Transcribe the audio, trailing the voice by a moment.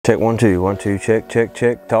Check 1 2 1 2 check check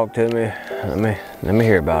check. Talk to me. Let me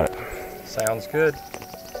hear about it. Sounds good.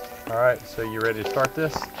 All right, so you ready to start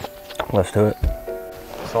this? Let's do it.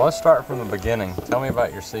 So let's start from the beginning. Tell me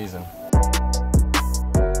about your season.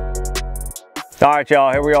 All right,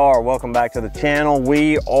 y'all, here we are. Welcome back to the channel.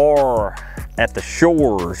 We are at the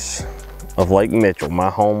shores of Lake Mitchell, my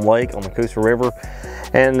home lake on the Cayuga River.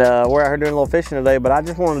 And we're out here doing a little fishing today, but I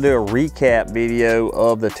just wanted to do a recap video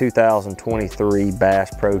of the 2023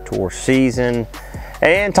 Bass Pro Tour season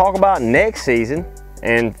and talk about next season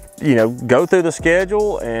and, you know, go through the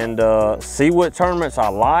schedule and see what tournaments I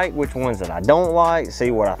like, which ones that I don't like,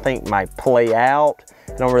 see what I think might play out.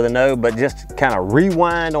 I don't really know, but just kind of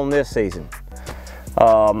rewind on this season.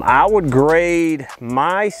 I would grade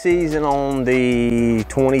my season on the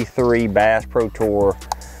 23 Bass Pro Tour,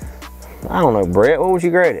 I don't know, Brett, what would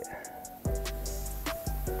you grade it?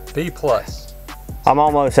 B+. I'm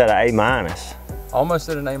almost at an A-. Almost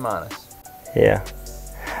at an A-. Yeah.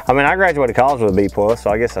 I mean, I graduated college with a B+,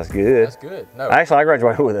 so I guess that's good. That's good. No. Actually, I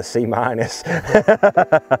graduated with a C-.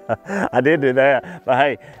 I did do that. But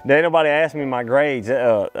hey, did nobody ask me my grades?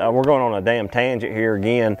 We're going on a damn tangent here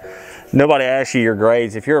again. Nobody asks you your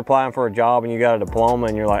grades. If you're applying for a job and you got a diploma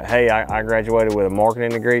and you're like, hey, I graduated with a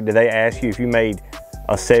marketing degree, do they ask you if you made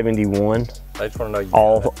a 71? They just want to know you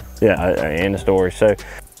all. got it. Yeah, end of story. So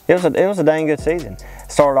it was a dang good season.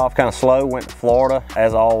 Started off kind of slow, went to Florida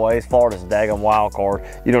as always. Florida's a daggone wild card.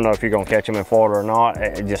 You don't know if you're gonna catch them in Florida or not.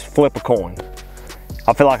 Just flip a coin.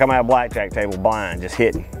 I feel like I'm at a blackjack table blind, just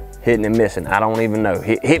hitting and missing. I don't even know.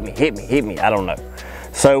 Hit me. I don't know.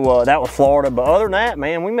 So that was Florida. But other than that,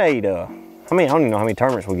 man, we made I don't even know how many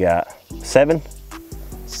tournaments we got. 7?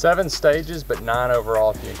 7 stages, but 9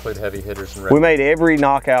 overall if you include heavy hitters and red. We made every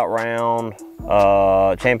knockout round,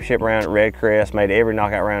 championship round at Red Crest, made every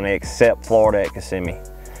knockout round except Florida at Kissimmee.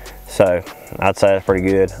 So I'd say that's pretty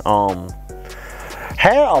good.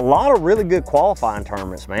 Had a lot of really good qualifying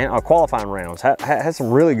tournaments, man, qualifying rounds. Had some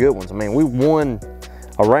really good ones. I mean, we won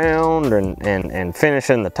a round and finished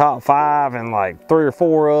in the top 5 in like 3 or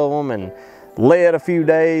 4 of them and led a few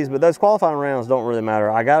days, but those qualifying rounds don't really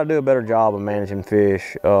matter. I got to do a better job of managing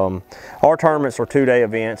fish. Our tournaments are 2-day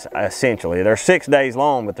events, essentially. They're 6 days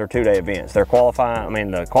long, but they're 2-day events. They're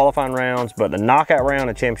the qualifying rounds, but the knockout round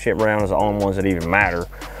and championship round is the only ones that even matter.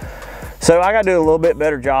 So I got to do a little bit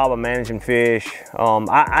better job of managing fish.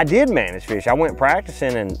 I did manage fish. I went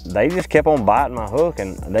practicing and they just kept on biting my hook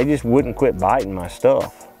and they just wouldn't quit biting my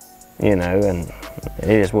stuff, you know, and it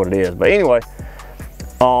is what it is. But anyway,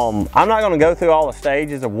 I'm not going to go through all the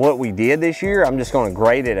stages of what we did this year. I'm just going to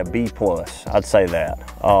grade it a B+. I'd say that.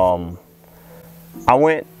 I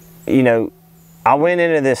went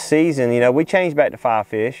into this season, you know, we changed back to 5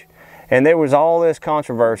 fish. And there was all this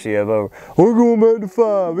controversy of, we're going back to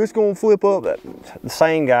 5, it's going to flip up. The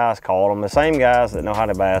same guys caught them, the same guys that know how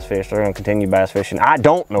to bass fish, they're going to continue bass fishing. I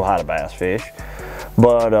don't know how to bass fish,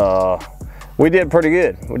 but we did pretty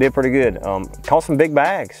good. We did pretty good. Caught some big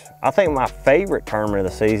bags. I think my favorite tournament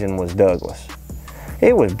of the season was Douglas.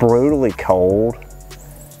 It was brutally cold,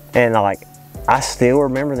 and like, I still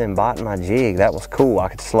remember them biting my jig. That was cool. I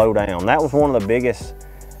could slow down. That was one of the biggest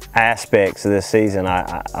aspects of this season,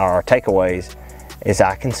 our takeaways, is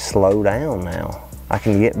I can slow down now. I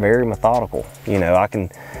can get very methodical. You know, I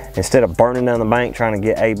can, instead of burning down the bank trying to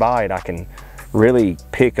get a bite, I can really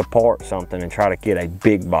pick apart something and try to get a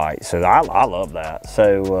big bite. So I love that.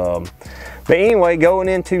 So, but anyway, going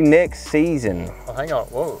into next season. Well, hang on,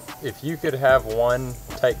 whoa. If you could have one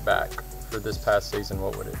take back for this past season,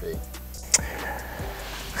 what would it be?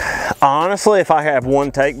 Honestly, if I have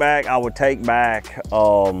one take back, I would take back,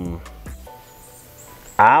 of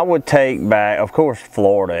course,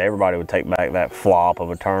 Florida. Everybody would take back that flop of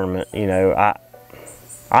a tournament. You know, I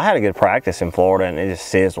had a good practice in Florida and it just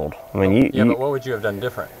sizzled. I mean, but what would you have done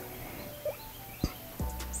different?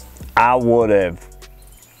 I would have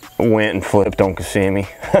went and flipped on Kissimmee.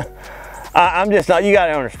 I'm just not, you got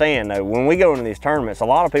to understand though, when we go into these tournaments, a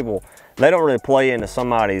lot of people, they don't really play into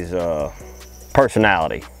somebody's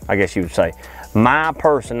personality, I guess you would say. My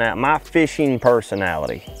fishing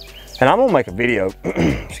personality. And I'm gonna make a video,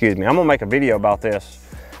 excuse me, I'm gonna make a video about this,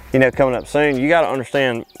 you know, coming up soon. You got to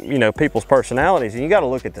understand, you know, people's personalities, and you got to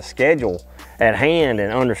look at the schedule at hand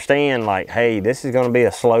and understand, like, hey, this is going to be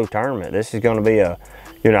a slow tournament. This is going to be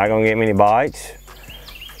you're not going to get many bites.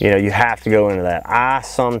 You know, you have to go into that.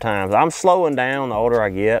 I'm slowing down the older I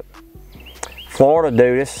get. Florida,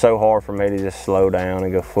 dude, it's so hard for me to just slow down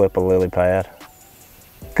and go flip a lily pad.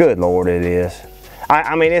 Good Lord, it is.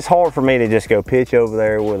 I mean, it's hard for me to just go pitch over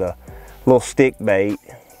there with a little stick bait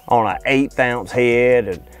on an 1/8 ounce head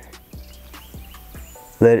and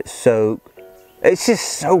let it soak It's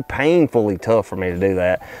just so painfully tough for me to do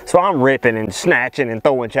that. So I'm ripping and snatching and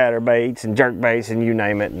throwing chatterbaits and jerkbaits and you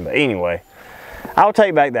name it. But anyway, I would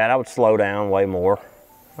take back that. I would slow down way more.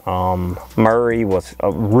 Murray was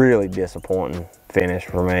a really disappointing finish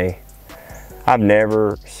for me. I've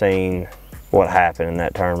never seen what happened in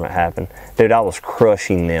that tournament happen. Dude, I was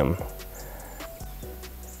crushing them.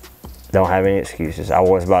 Don't have any excuses. I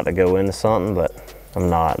was about to go into something, but I'm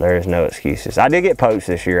not. There is no excuses. I did get poached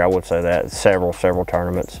this year, I would say that. Several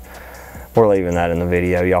tournaments. We're leaving that in the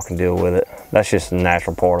video. Y'all can deal with it. That's just a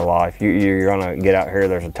natural part of life. You're gonna get out here,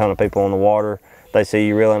 there's a ton of people on the water. They see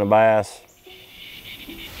you reeling a bass.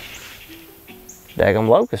 Daggum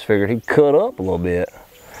Locust figured he'd cut up a little bit.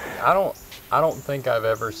 I don't think I've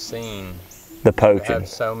ever seen the poaching have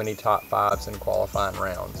so many top fives in qualifying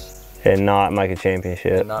rounds and not make a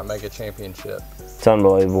championship. And not make a championship. It's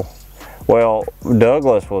unbelievable. Well,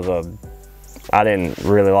 Douglas was I didn't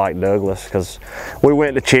really like Douglas because we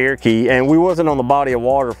went to Cherokee and we wasn't on the body of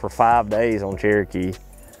water for 5 days on Cherokee,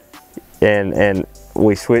 and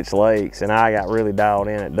we switched lakes, and I got really dialed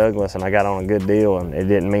in at Douglas and I got on a good deal, and it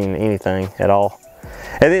didn't mean anything at all.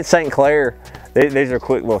 And then St. Clair, these are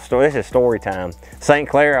quick little stories. This is story time. St.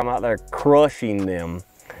 Clair, I'm out there crushing them.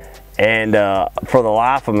 And for the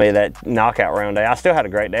life of me, that knockout round day, I still had a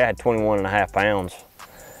great day. I had 21.5 pounds.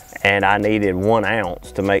 And I needed 1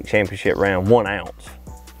 ounce to make championship round, 1 ounce.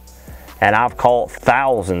 And I've caught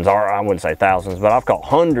thousands, or I wouldn't say thousands, but I've caught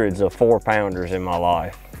hundreds of 4-pounders in my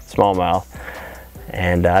life, smallmouth.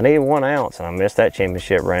 And I needed 1 ounce, and I missed that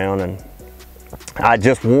championship round. And I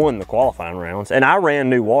just won the qualifying rounds, and I ran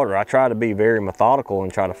new water. I try to be very methodical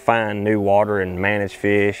and try to find new water and manage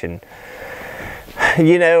fish. And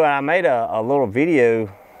you know, I made a little video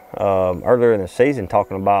earlier in the season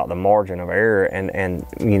talking about the margin of error, and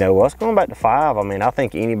you know, us going back to 5, I mean, I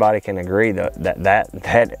think anybody can agree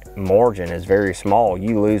that margin is very small.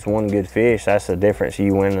 You lose 1 good fish, that's the difference.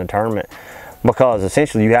 You win the tournament, because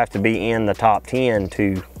essentially you have to be in the top 10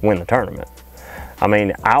 to win the tournament. I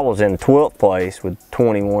mean, I was in 12th place with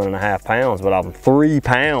 21.5 pounds, but I'm 3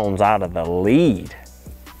 pounds out of the lead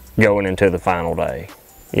going into the final day.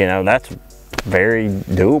 You know, that's very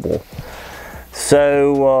doable.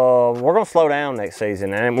 So we're going to slow down next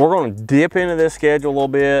season, and we're going to dip into this schedule a little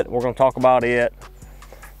bit. We're going to talk about it.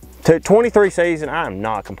 23 season, I'm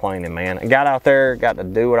not complaining, man. I got out there, got to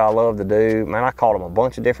do what I love to do. Man, I caught them a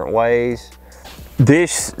bunch of different ways.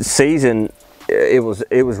 This season, it was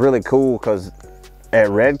really cool because at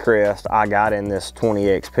Red Crest, I got in this 20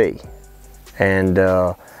 XP. And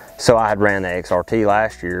so I had ran the XRT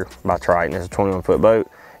last year by Triton. It's a 21-foot boat.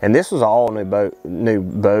 And this was all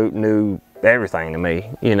new everything to me.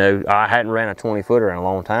 You know, I hadn't ran a 20-footer in a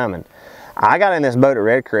long time. And I got in this boat at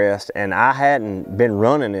Red Crest, and I hadn't been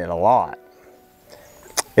running it a lot.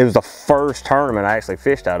 It was the first tournament I actually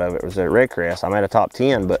fished out of. It was at Red Crest. I made a top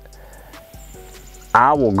 10, but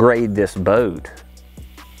I will grade this boat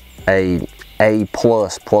A++,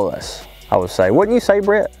 I would say. Wouldn't you say,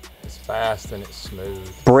 Brett? It's fast and it's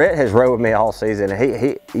smooth. Brett has rode with me all season,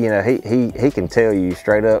 and he can tell you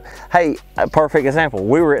straight up. Hey, a perfect example.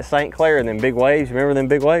 We were at St. Clair and them big waves. Remember them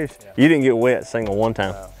big waves? Yeah. You didn't get wet single one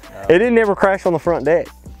time. No. It didn't ever crash on the front deck.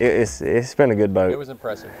 It's been a good boat. It was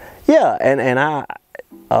impressive. Yeah, and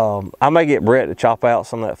I may get Brett to chop out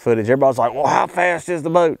some of that footage. Everybody's like, well, how fast is the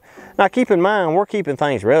boat? Now, keep in mind, we're keeping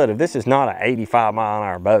things relative. This is not an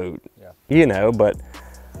 85-mile-an-hour boat, you know, but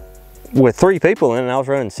with 3 people in it, I was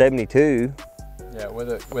running 72. Yeah, with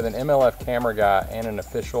an MLF camera guy and an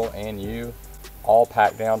official and you, all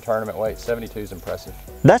packed down tournament weight, 72 is impressive.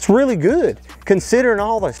 That's really good, considering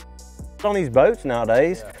all the on these boats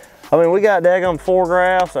nowadays. Yeah. I mean, we got daggum 4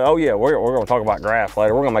 graphs. Oh yeah, we're going to talk about graphs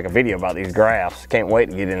later. We're going to make a video about these graphs. Can't wait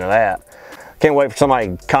to get into that. Can't wait for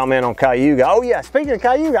somebody to comment on Cayuga. Oh yeah, speaking of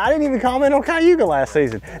Cayuga, I didn't even comment on Cayuga last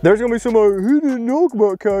season. There's going to be somebody who didn't know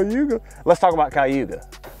about Cayuga. Let's talk about Cayuga.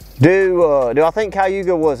 Do I think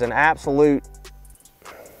Cayuga was an absolute,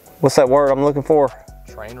 what's that word I'm looking for?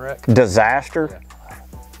 Train wreck? Disaster?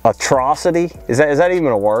 Yeah. Atrocity? Is that even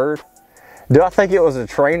a word? Do I think it was a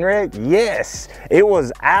train wreck? Yes, it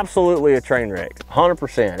was absolutely a train wreck,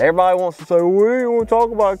 100%. Everybody wants to say, well, we don't want to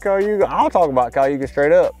talk about Cayuga. I'll talk about Cayuga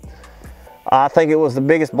straight up. I think it was the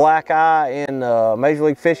biggest black eye in Major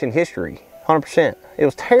League Fishing history, 100%. It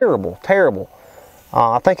was terrible, terrible.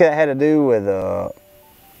 I think that had to do with the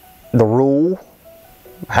rule,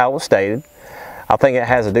 how it was stated. I think it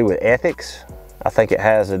has to do with ethics. I think it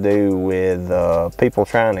has to do with people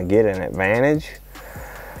trying to get an advantage.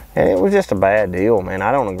 And it was just a bad deal, man.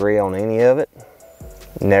 I don't agree on any of it.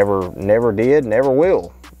 Never did, never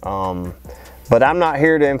will. But I'm not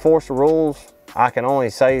here to enforce the rules. I can only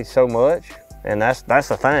say so much. And that's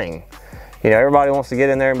the thing. You know, everybody wants to get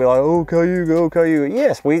in there and be like, oh, Cayuga, oh, Cayuga.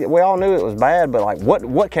 Yes, we all knew it was bad, but like,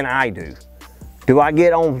 what can I do? Do I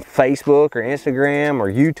get on Facebook or Instagram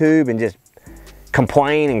or YouTube and just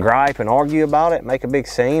complain and gripe and argue about it, make a big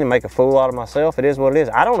scene and make a fool out of myself? It is what it is.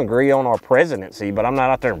 I don't agree on our presidency, but I'm not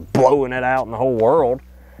out there blowing it out in the whole world.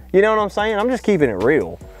 You know what I'm saying? I'm just keeping it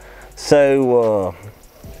real. So,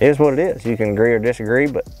 it is what it is. You can agree or disagree,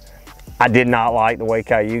 but I did not like the way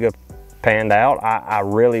Cayuga panned out. I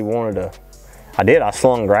really wanted to. I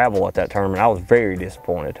slung gravel at that tournament. I was very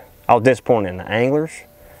disappointed. I was disappointed in the anglers.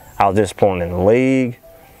 I was disappointed in the league.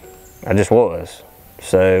 I just was.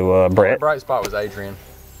 So, Brett. The bright spot was Adrian.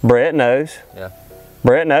 Brett knows. Yeah.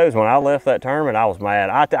 Brett knows when I left that tournament, I was mad.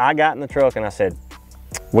 I got in the truck and I said,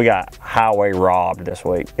 we got highway robbed this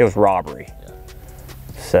week. It was robbery. Yeah.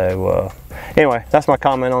 So, anyway, that's my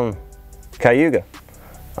comment on Cayuga.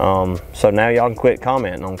 So now y'all can quit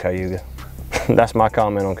commenting on Cayuga. That's my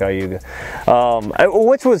comment on Cayuga.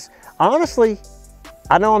 Which was, honestly,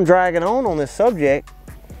 I know I'm dragging on this subject.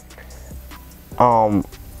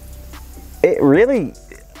 It really,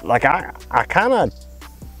 like it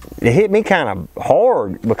hit me kind of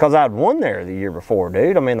hard because I'd won there the year before,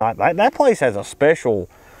 dude. I mean, that place has a special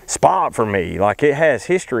spot for me. Like, it has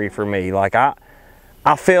history for me. Like, I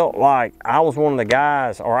felt like I was one of the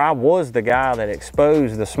guys, or I was the guy that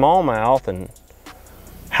exposed the smallmouth and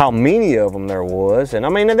how many of them there was. And I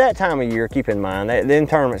mean, at that time of year, keep in mind, the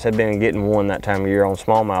tournaments had been getting won that time of year on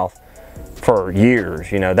smallmouth for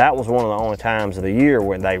years. You know, that was one of the only times of the year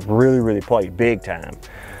when they really played big time.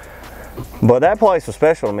 But that place was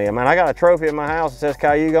special to me. I mean, I got a trophy in my house that says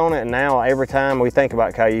Cayuga on it, and now every time we think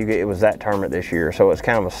about Cayuga, it was that tournament this year. So it's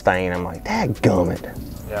kind of a stain. I'm like, dadgummit.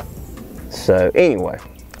 Yeah. So anyway,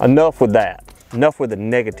 enough with that. Enough with the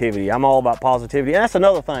negativity. I'm all about positivity. And that's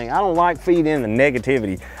another thing. I don't like feeding in the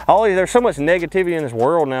negativity. There's so much negativity in this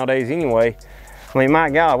world nowadays anyway. I mean, my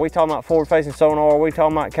God, we talking about forward-facing sonar, we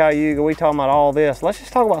talking about Cayuga, we talking about all this. Let's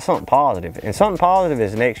just talk about something positive. And something positive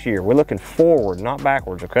is next year. We're looking forward, not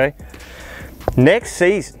backwards, okay? Next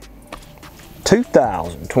season,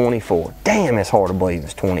 2024. Damn, it's hard to believe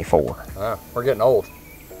it's 24. We're getting old.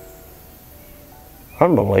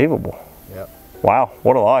 Unbelievable. Yep. Wow,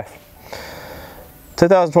 what a life.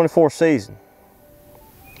 2024 season.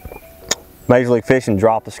 Major League Fishing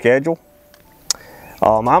dropped the schedule.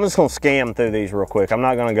 I'm just going to skim through these real quick. I'm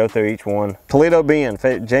not going to go through each one. Toledo Bend,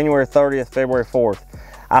 January 30th, February 4th.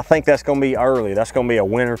 I think that's going to be early. That's going to be a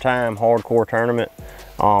wintertime hardcore tournament.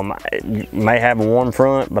 It may have a warm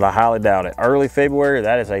front, but I highly doubt it. Early February,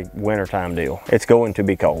 that is a wintertime deal. It's going to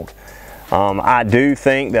be cold. I do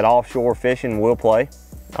think that offshore fishing will play.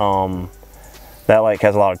 That lake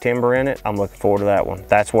has a lot of timber in it. I'm looking forward to that one.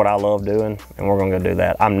 That's what I love doing, and we're going to go do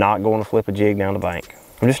that. I'm not going to flip a jig down the bank.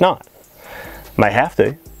 I'm just not. May have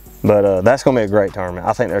to, but that's going to be a great tournament.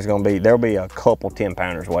 I think there'll be a couple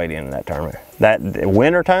 10-pounders weighed in that tournament. That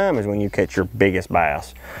winter time is when you catch your biggest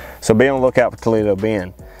bass. So be on the lookout for Toledo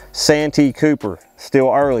Bend. Santee Cooper, still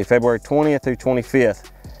early, February 20th through 25th.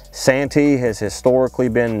 Santee has historically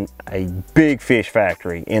been a big fish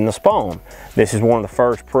factory in the spawn. This is one of the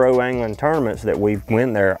first pro angling tournaments that we've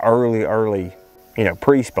went there early, you know,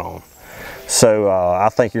 pre-spawn. So I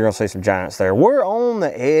think you're gonna see some giants there. We're on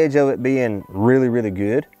the edge of it being really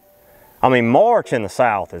good. I mean, March in the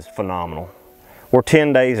south is phenomenal. We're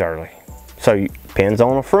 10 days early. So it depends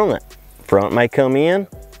on the front. Front may come in,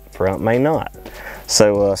 front may not.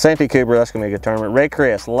 So Santee Cooper, that's gonna be a good tournament. Red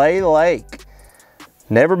Crest, Lay Lake.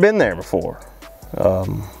 Never been there before.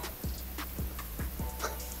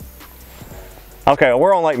 Okay,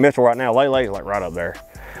 we're on Lake Mitchell right now. Lay Lake's like right up there.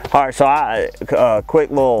 All right, so quick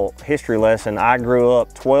little history lesson. I grew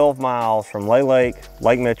up 12 miles from Lay Lake,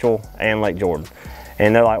 Lake Mitchell, and Lake Jordan.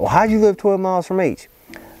 And they're like, well, how'd you live 12 miles from each?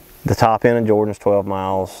 The top end of Jordan's 12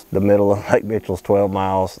 miles, the middle of Lake Mitchell's 12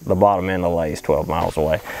 miles, the bottom end of Lay's 12 miles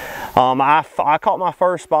away. I caught my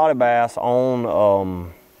first spotted bass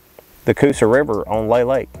on the Coosa River on Lay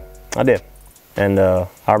Lake. I did. And I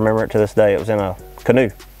remember it to this day. It was in a canoe.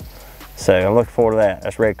 So I'm looking forward to that.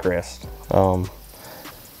 That's Red Crest.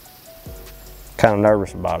 Kind of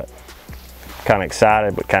nervous about it. Kind of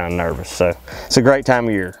excited, but kind of nervous. So it's a great time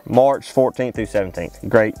of year. March 14th through 17th.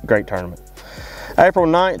 Great tournament. April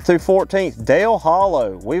 9th through 14th, Dale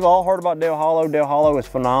Hollow. We've all heard about Dale Hollow. Dale Hollow is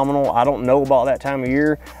phenomenal. I don't know about that time of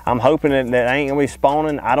year. I'm hoping that ain't gonna be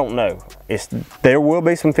spawning. I don't know. There will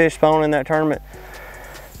be some fish spawning in that tournament.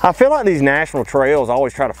 I feel like these national trails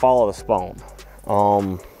always try to follow the spawn.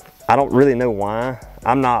 I don't really know why.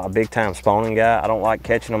 I'm not a big time spawning guy. I don't like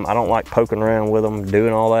catching them. I don't like poking around with them,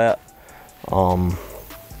 doing all that.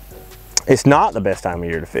 it's not the best time of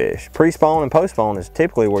year to fish. Pre-spawn and post-spawn is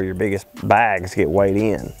typically where your biggest bags get weighed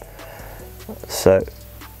in. So,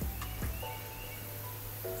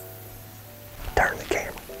 turn the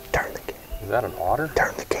camera, turn the camera. Is that an otter?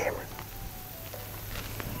 Turn the camera.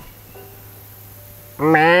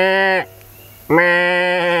 Meh,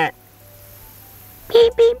 meh.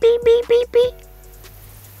 Beep, beep, beep, beep, beep, beep.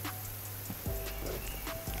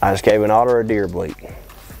 I just gave an otter a deer bleat.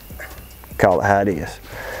 Call it how it is.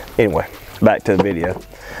 Anyway, back to the video.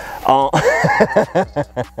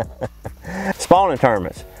 Spawning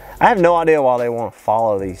tournaments. I have no idea why they want to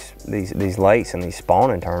follow these lakes and these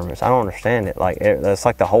spawning tournaments. I don't understand it. Like, that's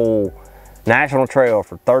like the whole national trail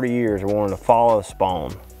for 30 years. They wanted to follow the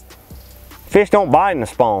spawn. Fish don't bite in the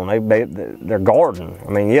spawn. They're guarding.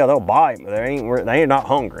 I mean, yeah, they'll bite, but they ain't not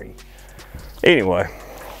hungry. Anyway,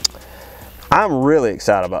 I'm really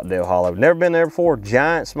excited about Dale Hollow. Never been there before.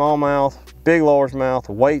 Giant smallmouth, big largemouth.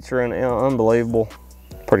 Weights are unbelievable.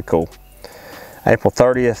 Pretty cool. April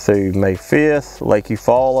 30th through May 5th, Lake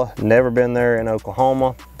Eufaula. Never been there in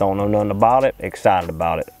Oklahoma. Don't know nothing about it. Excited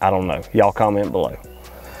about it. I don't know. Y'all comment below.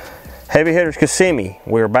 Heavy Hitters Kissimmee.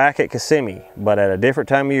 We're back at Kissimmee, but at a different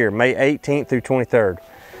time of year, May 18th through 23rd.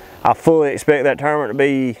 I fully expect that tournament to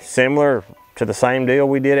be similar to the same deal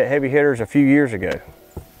we did at Heavy Hitters a few years ago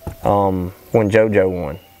when JoJo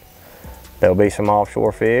won. There'll be some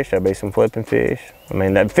offshore fish, there'll be some flipping fish. I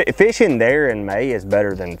mean, fishing there in May is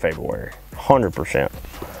better than February, 100%.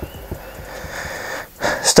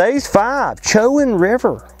 Stage 5, Chowan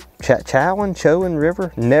River. Chowan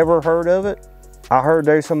River, never heard of it. I heard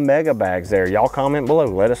there's some mega bags there. Y'all comment below,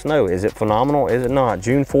 let us know. Is it phenomenal, is it not?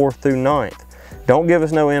 June 4th through 9th. Don't give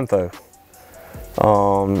us no info.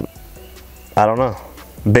 I don't know.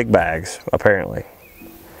 Big bags, apparently.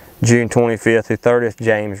 June 25th through 30th,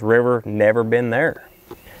 James River, never been there.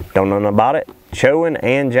 Don't know nothing about it. Chowan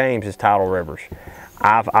and James is tidal rivers.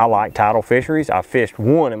 I like tidal fisheries. I've fished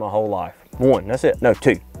one in my whole life. One, that's it. No,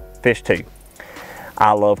 two. Fished two.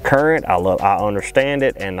 I love current, I understand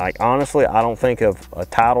it, and like honestly, I don't think of a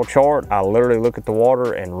tidal chart. I literally look at the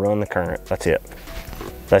water and run the current. That's it.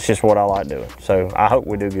 That's just what I like doing. So I hope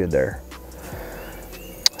we do good there.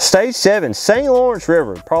 Stage 7, St. Lawrence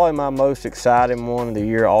River, probably my most exciting one of the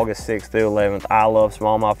year, August 6th through 11th. I love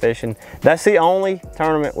smallmouth fishing. That's the only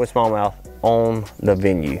tournament with smallmouth on the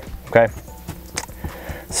venue, okay?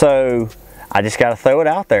 So I just gotta throw it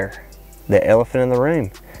out there, the elephant in the room.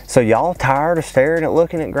 So y'all tired of staring at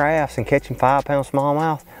looking at graphs and catching 5-pound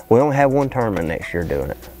smallmouth? We only have one tournament next year doing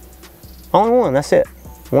it. Only one, that's it.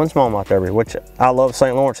 One smallmouth derby, which I love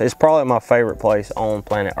St. Lawrence. It's probably my favorite place on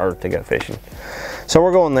planet Earth to go fishing. So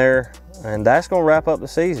we're going there, and that's gonna wrap up the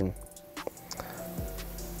season.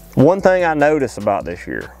 One thing I noticed about this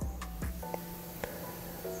year,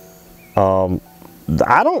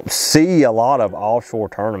 I don't see a lot of offshore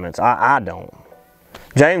tournaments. I don't.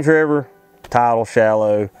 James River, tidal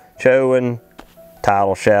shallow. Chowan,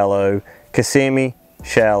 tidal shallow. Kissimmee,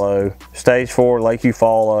 shallow. Stage 4, Lake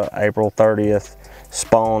Eufaula, April 30th.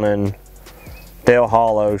 Spawning. Dale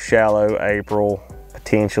Hollow, shallow, April,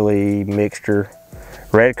 potentially mixture.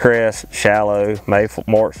 Red Crest, shallow,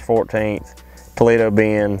 March 14th. Toledo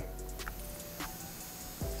Bend,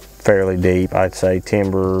 fairly deep, I'd say.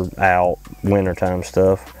 Timber out, wintertime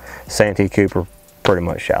stuff. Santee Cooper, pretty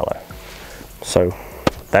much shallow. So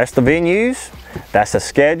that's the venues, that's the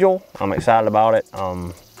schedule. I'm excited about it.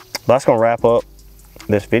 That's gonna wrap up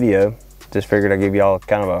this video. Just figured I'd give y'all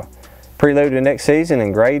kind of a prelude to next season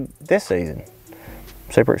and grade this season.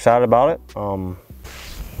 Super excited about it. All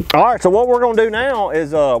right, so what we're gonna do now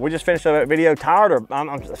is we just finished up that video.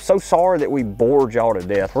 I'm so sorry that we bored y'all to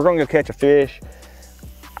death. We're gonna go catch a fish.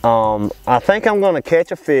 I think I'm gonna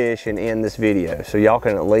catch a fish and end this video so y'all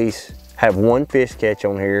can at least have one fish catch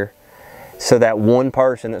on here, so that one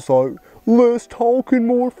person that's like, less talking,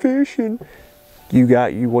 more fishing, you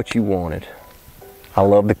got what you wanted. I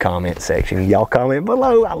love the comment section. Y'all comment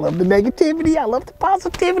below. I love the negativity. I love the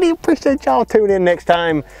positivity. Appreciate y'all tuning in next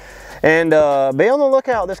time. And be on the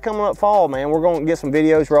lookout this coming up fall, man. We're gonna get some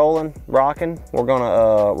videos rolling, rocking. We're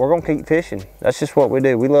gonna keep fishing. That's just what we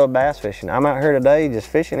do. We love bass fishing. I'm out here today just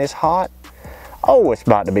fishing. It's hot. Oh, it's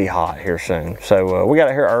about to be hot here soon. So we got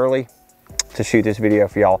out here early to shoot this video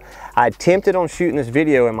for y'all. I attempted on shooting this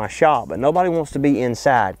video in my shop, but nobody wants to be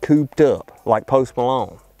inside, cooped up, like Post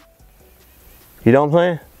Malone. You know what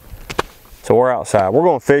I'm saying? So we're outside. We're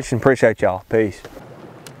going fishing. Appreciate y'all. Peace.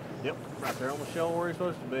 Yep, right there on the shore where you're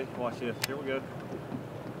supposed to be. Watch this. Here we go.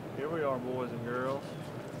 Here we are, boys and girls.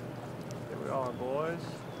 Here we are, boys.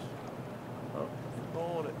 Oh,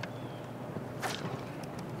 pulling it.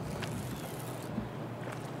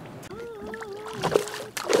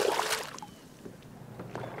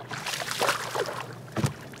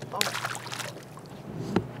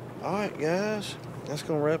 Alright guys, that's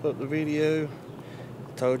gonna wrap up the video.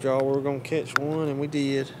 I told y'all we were gonna catch one and we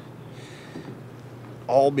did.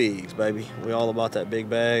 All bigs, baby. We all about that big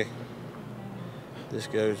bag. This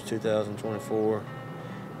goes 2024.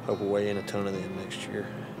 Hope we weigh in a ton of them next year.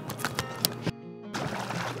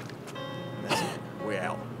 That's it. We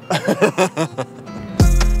out.